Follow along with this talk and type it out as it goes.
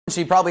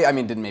She probably, I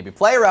mean, didn't maybe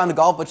play around the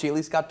golf, but she at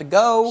least got to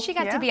go. She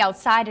got to be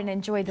outside and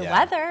enjoy the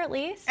weather at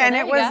least. So and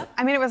it was,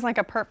 I mean, it was like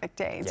a perfect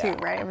day too,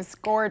 right? It was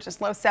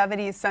gorgeous, low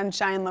 70s,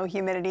 sunshine, low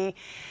humidity.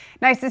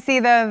 Nice to see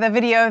the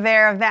video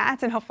there of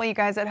that, and hopefully you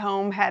guys at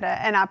home had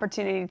an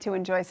opportunity to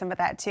enjoy some of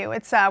that too.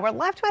 It's we're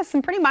left with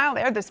some pretty mild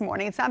air this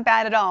morning. It's not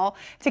bad at all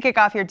to kick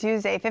off your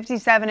Tuesday.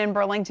 57 in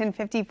Burlington,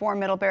 54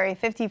 Middlebury,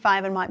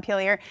 55 in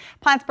Montpelier.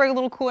 Plattsburgh a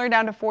little cooler,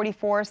 down to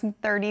 44, some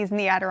 30s in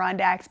the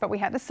Adirondacks, but we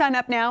have the sun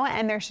up now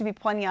and there should be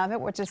plenty of it,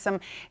 which is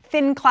some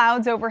thin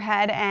clouds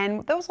overhead,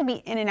 and those will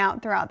be in and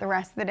out throughout the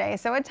rest of the day.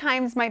 So at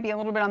times might be a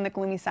little bit on the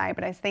gloomy side,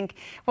 but I think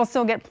we'll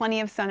still get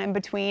plenty of sun in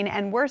between,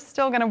 and we're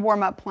still going to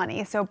warm up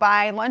plenty. So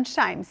by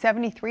lunchtime,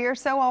 73 or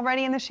so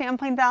already in the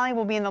Champlain Valley.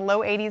 We'll be in the low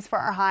 80s for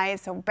our highs,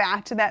 so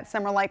back to that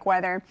summer-like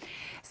weather.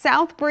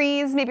 South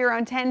breeze, maybe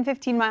around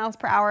 10-15 miles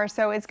per hour,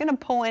 so it's going to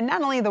pull in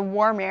not only the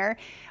warm air,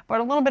 but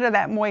a little bit of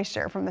that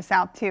moisture from the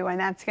south too, and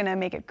that's going to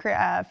make it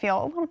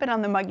feel a little bit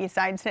on the muggy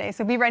side today.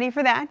 So be ready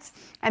for that,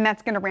 and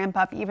that's going to ramp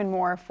up even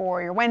more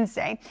for your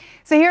Wednesday.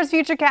 So here's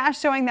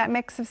Futurecast showing that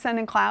mix of sun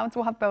and clouds.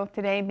 We'll have both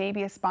today,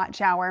 maybe a spot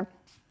shower.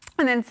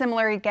 And then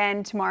similar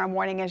again tomorrow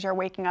morning as you're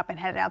waking up and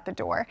headed out the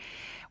door.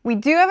 We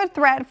do have a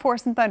threat for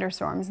some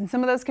thunderstorms, and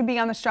some of those could be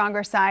on the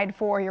stronger side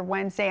for your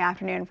Wednesday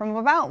afternoon. From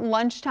about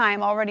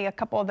lunchtime, already a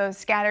couple of those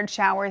scattered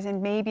showers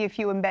and maybe a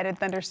few embedded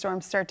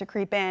thunderstorms start to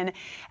creep in.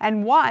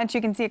 And watch, you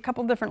can see a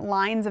couple different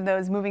lines of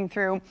those moving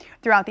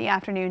throughout the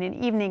afternoon and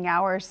evening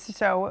hours.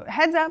 So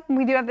heads up,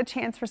 we do have the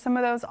chance for some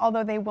of those,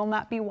 although they will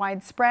not be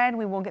widespread.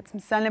 We will get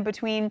some sun in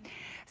between.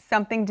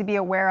 Something to be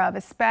aware of,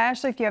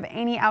 especially if you have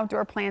any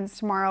outdoor plans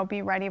tomorrow.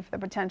 Be ready for the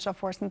potential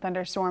for some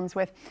thunderstorms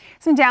with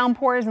some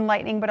downpours and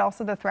lightning, but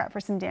also the threat for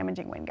some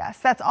damaging wind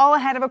gusts. That's all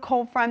ahead of a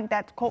cold front.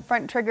 That cold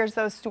front triggers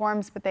those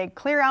storms, but they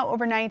clear out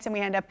overnight, and we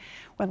end up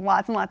with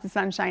lots and lots of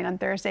sunshine on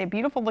Thursday.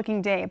 Beautiful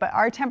looking day, but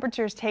our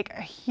temperatures take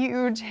a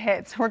huge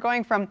hit. So we're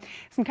going from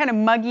some kind of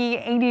muggy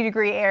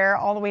 80-degree air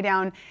all the way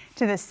down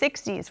to the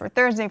 60s for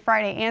Thursday,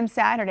 Friday, and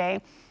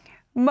Saturday.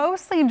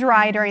 Mostly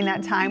dry during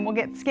that time. We'll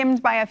get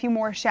skimmed by a few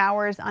more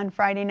showers on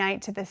Friday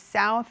night to the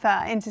south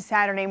into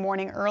Saturday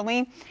morning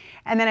early.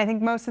 And then I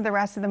think most of the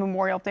rest of the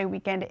Memorial Day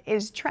weekend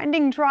is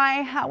trending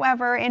dry.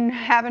 However,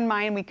 have in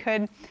mind we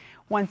could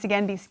once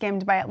again be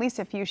skimmed by at least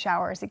a few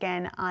showers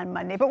again on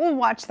Monday. But we'll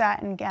watch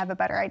that and have a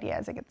better idea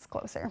as it gets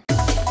closer.